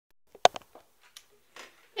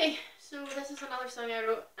Hey, so this is another song I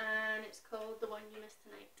wrote and it's called The One You Missed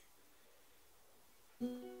Tonight.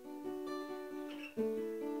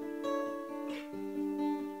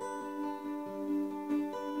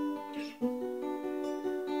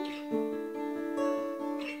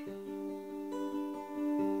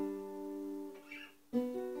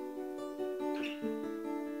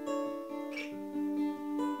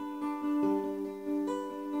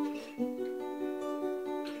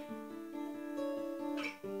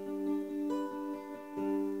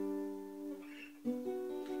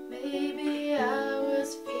 Maybe I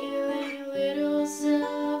was feeling a little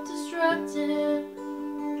self-destructive.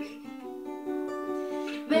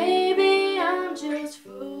 Maybe I'm just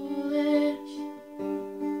foolish.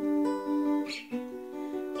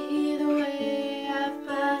 Either way, I've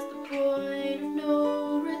passed the point of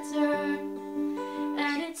no return,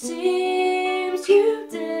 and it seems you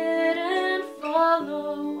didn't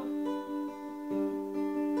follow.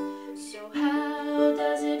 So how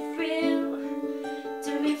does it feel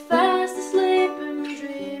to be fast asleep and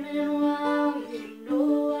dreaming while you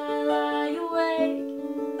know I lie awake,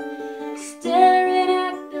 staring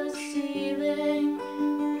at the ceiling,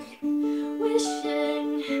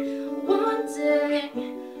 wishing, wanting,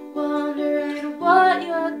 wondering what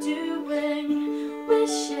you're doing,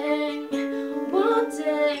 wishing,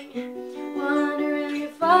 wanting, wondering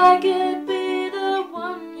if I could be the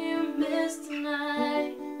one you missed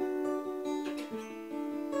tonight.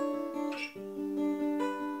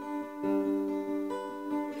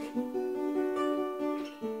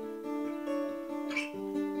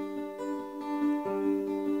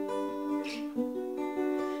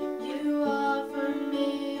 You offer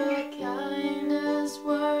me your kindest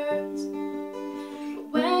words, but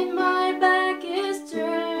when my back is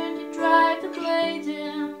turned, you drive the blade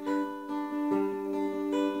in.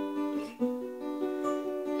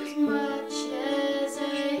 As much as I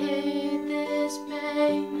hate this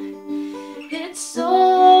pain, it's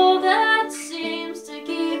all that seems to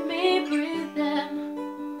keep me breathing.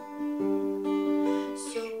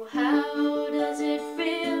 So how does it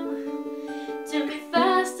feel to be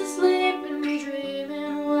fast asleep and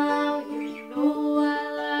dreaming while you know I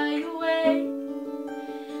lie awake,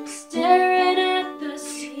 staring at the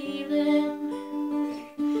ceiling,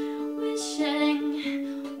 wishing,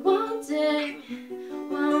 wanting,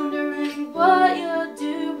 wondering what you're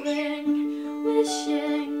doing,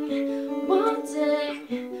 wishing, wanting,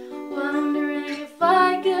 wondering if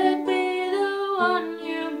I could be the one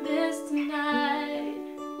you missed tonight.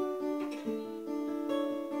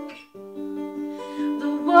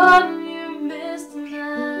 The one